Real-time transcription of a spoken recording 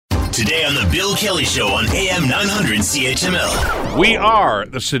Today on the Bill Kelly Show on AM 900 CHML. We are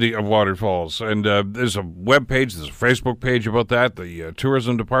the city of waterfalls, and there's a webpage, there's a Facebook page about that. The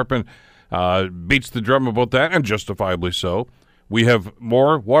tourism department beats the drum about that, and justifiably so. We have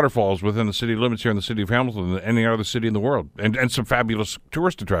more waterfalls within the city limits here in the city of Hamilton than any other city in the world, and some fabulous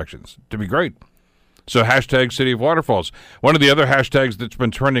tourist attractions to be great. So hashtag City of Waterfalls. One of the other hashtags that's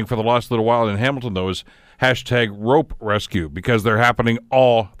been trending for the last little while in Hamilton, though, is hashtag rope rescue, because they're happening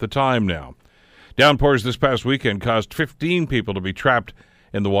all the time now. Downpours this past weekend caused 15 people to be trapped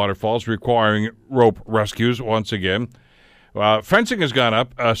in the waterfalls, requiring rope rescues once again. Fencing has gone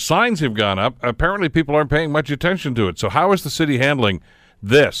up. Signs have gone up. Apparently people aren't paying much attention to it. So how is the city handling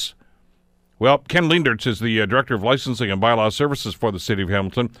this? Well, Ken Leendertz is the Director of Licensing and Bylaw Services for the City of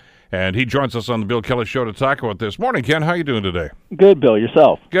Hamilton, and he joins us on the Bill Kelly Show to talk about this. Morning, Ken. How are you doing today? Good, Bill.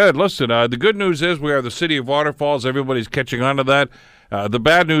 Yourself? Good. Listen, the good news is we are the City of Waterfalls. Everybody's catching on to that. The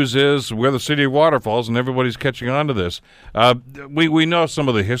bad news is we're the City of Waterfalls, and everybody's catching on to this. We know some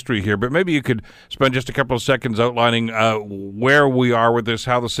of the history here, but maybe you could spend just a couple of seconds outlining where we are with this,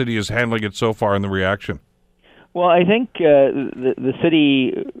 how the city is handling it so far, and the reaction. Well, I think the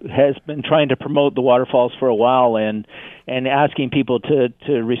city has been trying to promote the waterfalls for a while, and asking people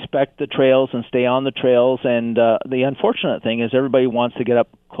to respect the trails and stay on the trails. And the unfortunate thing is everybody wants to get up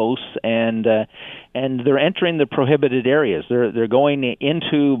close, and they're entering the prohibited areas. They're going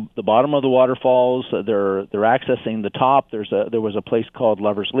into the bottom of the waterfalls. They're accessing the top. There was a place called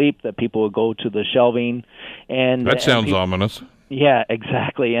Lover's Leap that people would go to the shelving, and that sounds ominous. Yeah,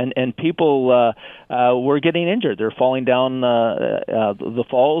 exactly. And people were getting injured. They're falling down the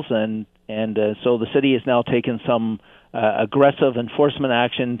falls, and so the city has now taken some aggressive enforcement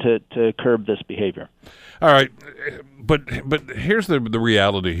action to curb this behavior. All right, but here's the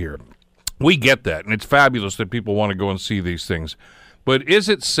reality here. We get that, and it's fabulous that people want to go and see these things. But is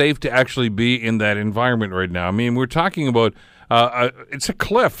it safe to actually be in that environment right now? I mean, we're talking about it's a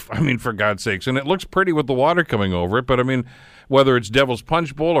cliff, I mean, for God's sakes, and it looks pretty with the water coming over it, but I mean, whether it's Devil's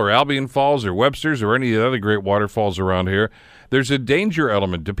Punch Bowl or Albion Falls or Webster's or any of the other great waterfalls around here, there's a danger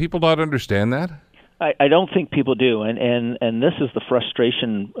element. Do people not understand that? I don't think people do, and this is the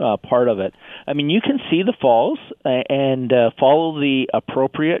frustration part of it. I mean, you can see the falls and follow the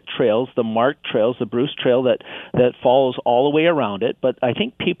appropriate trails, the marked trails, the Bruce Trail that follows all the way around it, but I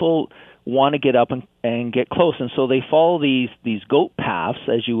think people want to get up and get close, and so they follow these goat paths,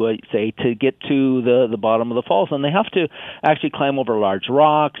 as you would say, to get to the bottom of the falls, and they have to actually climb over large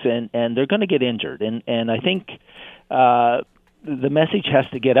rocks, and they're going to get injured, and I think the message has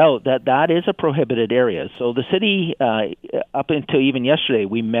to get out that is a prohibited area. So the city, up until even yesterday,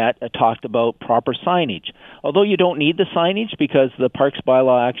 we met, talked about proper signage. Although you don't need the signage because the Parks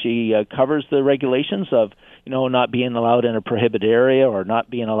bylaw actually covers the regulations of not being allowed in a prohibited area or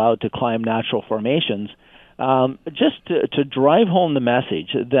not being allowed to climb natural formations. Just to drive home the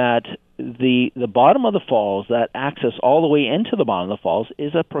message that the bottom of the falls, that access all the way into the bottom of the falls,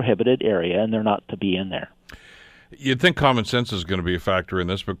 is a prohibited area, and they're not to be in there. You'd think common sense is going to be a factor in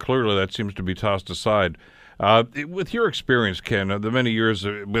this, but clearly that seems to be tossed aside. With your experience, Ken, the many years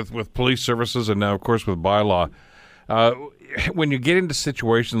with police services and now, of course, with bylaw, when you get into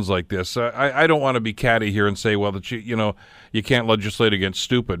situations like this, I don't want to be catty here and say, well, that you can't legislate against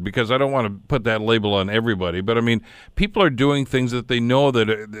stupid, because I don't want to put that label on everybody. But, I mean, people are doing things that they know that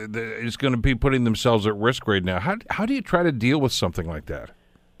is going to be putting themselves at risk right now. How do you try to deal with something like that?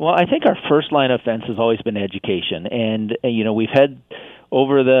 Well, I think our first line of defense has always been education, and we've had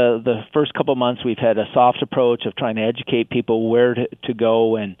over the first couple of months we've had a soft approach of trying to educate people where to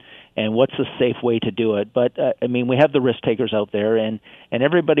go and what's the safe way to do it. But I mean, we have the risk takers out there, and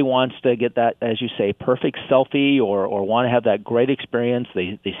everybody wants to get that, as you say, perfect selfie or want to have that great experience.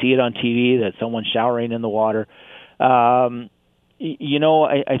 They see it on TV that someone's showering in the water.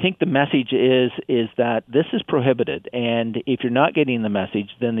 I think the message is that this is prohibited, and if you're not getting the message,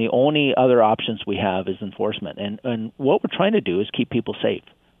 then the only other options we have is enforcement. And what we're trying to do is keep people safe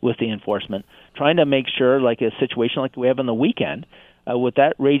with the enforcement, trying to make sure, like a situation like we have on the weekend, with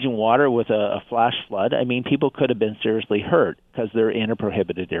that raging water with a flash flood, I mean, people could have been seriously hurt because they're in a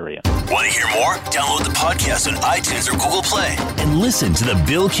prohibited area. Want to hear more? Download the podcast on iTunes or Google Play and listen to The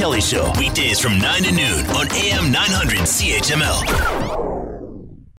Bill Kelly Show weekdays from 9 to noon on AM 900 CHML.